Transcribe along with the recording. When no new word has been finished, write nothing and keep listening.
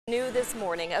New this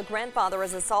morning, a grandfather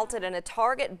is assaulted in a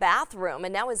Target bathroom,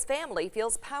 and now his family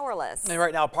feels powerless. And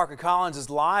right now, Parker Collins is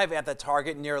live at the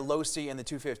Target near Losey and the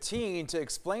 215 to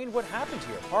explain what happened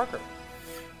here. Parker.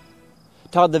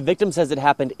 Todd, the victim says it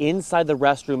happened inside the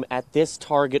restroom at this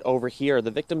Target over here.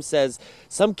 The victim says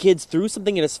some kids threw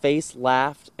something in his face,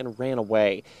 laughed, and ran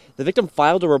away. The victim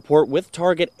filed a report with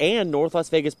Target and North Las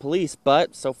Vegas police,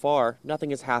 but so far,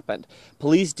 nothing has happened.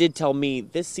 Police did tell me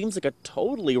this seems like a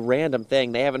totally random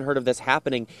thing. They haven't heard of this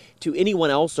happening to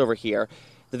anyone else over here.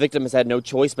 The victim has had no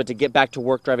choice but to get back to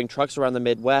work driving trucks around the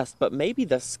Midwest, but maybe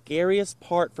the scariest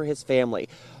part for his family.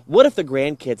 What if the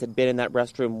grandkids had been in that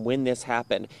restroom when this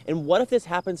happened? And what if this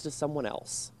happens to someone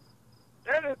else?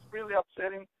 That is really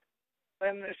upsetting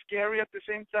and scary at the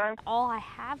same time. All I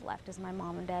have left is my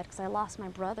mom and dad because I lost my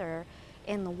brother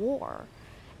in the war.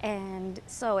 And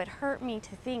so it hurt me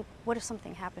to think, what if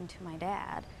something happened to my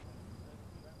dad?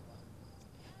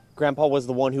 Grandpa was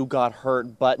the one who got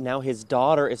hurt, but now his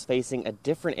daughter is facing a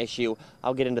different issue.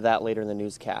 I'll get into that later in the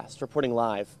newscast. Reporting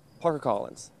live, Parker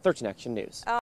Collins, 13 Action News.